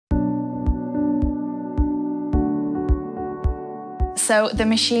So The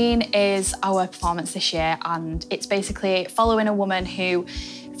Machine is our performance this year, and it's basically following a woman who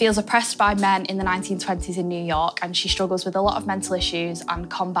feels oppressed by men in the 1920s in New York, and she struggles with a lot of mental issues and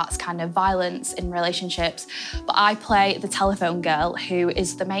combats kind of violence in relationships. But I play the telephone girl, who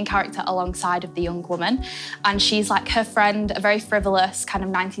is the main character alongside of the young woman, and she's like her friend, a very frivolous kind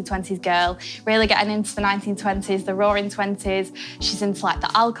of 1920s girl, really getting into the 1920s, the roaring 20s. She's into like the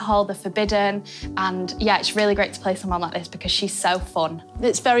alcohol, the forbidden, and yeah, it's really great to play someone like this because she's so fun.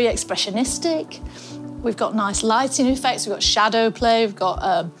 It's very expressionistic. We've got nice lighting effects, we've got shadow play, we've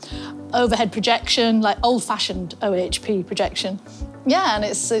got overhead projection, like old-fashioned OHP projection. Yeah, and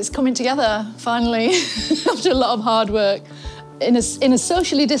it's coming together, finally, after a lot of hard work. In a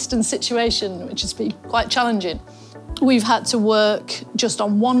socially distanced situation, which has been quite challenging, we've had to work just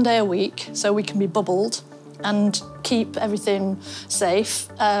on 1 day a week so we can be bubbled and keep everything safe.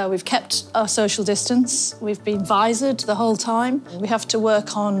 We've kept our social distance. We've been visored the whole time. We have to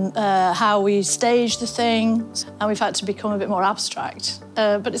work on how we stage the thing, and we've had to become a bit more abstract.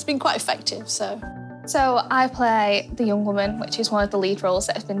 But it's been quite effective, so. So I play the young woman, which is one of the lead roles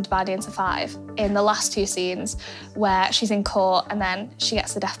that has been divided into 5 in the last 2 scenes where she's in court and then she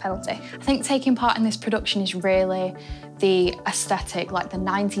gets the death penalty. I think taking part in this production is really the aesthetic, like the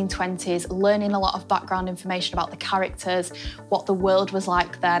 1920s, learning a lot of background information about the characters, what the world was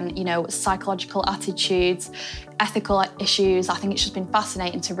like then, you know, psychological attitudes, ethical issues. I think it's just been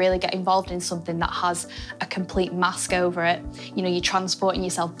fascinating to really get involved in something that has a complete mask over it. You know, you're transporting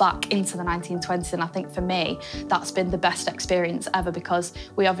yourself back into the 1920s, and I think for me, that's been the best experience ever because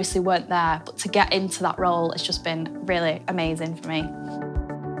we obviously weren't there, but to get into that role has just been really amazing for me.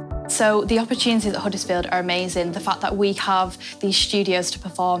 So the opportunities at Huddersfield are amazing. The fact that we have these studios to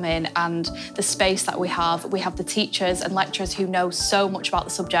perform in and the space that we have the teachers and lecturers who know so much about the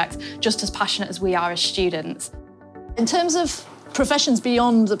subject, just as passionate as we are as students. In terms of professions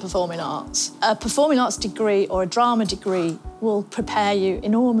beyond the performing arts, a performing arts degree or a drama degree will prepare you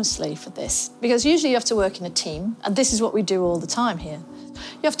enormously for this. Because usually you have to work in a team, and this is what we do all the time here.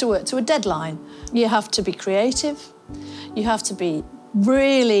 You have to work to a deadline. You have to be creative. You have to be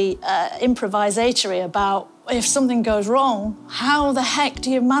really improvisatory about if something goes wrong, how the heck do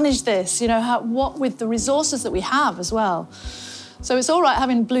you manage this? You know, what with the resources that we have as well. So it's all right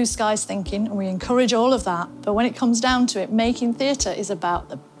having blue skies thinking, and we encourage all of that, but when it comes down to it, making theatre is about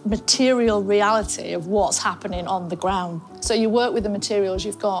the material reality of what's happening on the ground. So you work with the materials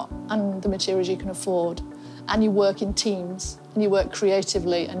you've got and the materials you can afford, and you work in teams, and you work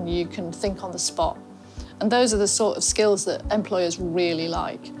creatively, and you can think on the spot. And those are the sort of skills that employers really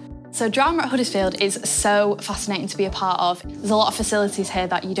like. So drama at Huddersfield is so fascinating to be a part of. There's a lot of facilities here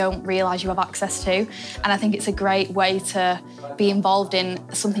that you don't realise you have access to, and I think it's a great way to be involved in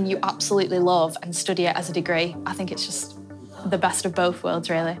something you absolutely love and study it as a degree. I think it's just the best of both worlds,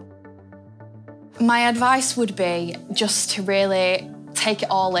 really. My advice would be just to really take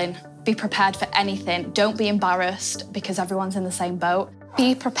it all in. Be prepared for anything. Don't be embarrassed because everyone's in the same boat.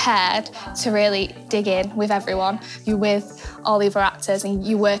 Be prepared to really dig in with everyone. You're with all the other actors and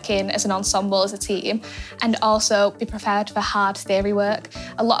you work in as an ensemble, as a team, and also be prepared for hard theory work.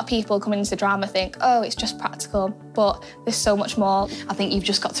 A lot of people coming into drama think, oh, it's just practical, but there's so much more. I think you've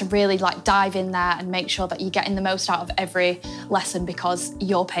just got to really dive in there and make sure that you're getting the most out of every lesson because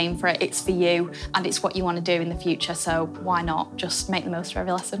you're paying for it, it's for you, and it's what you want to do in the future, so why not just make the most of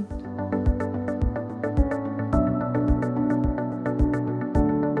every lesson?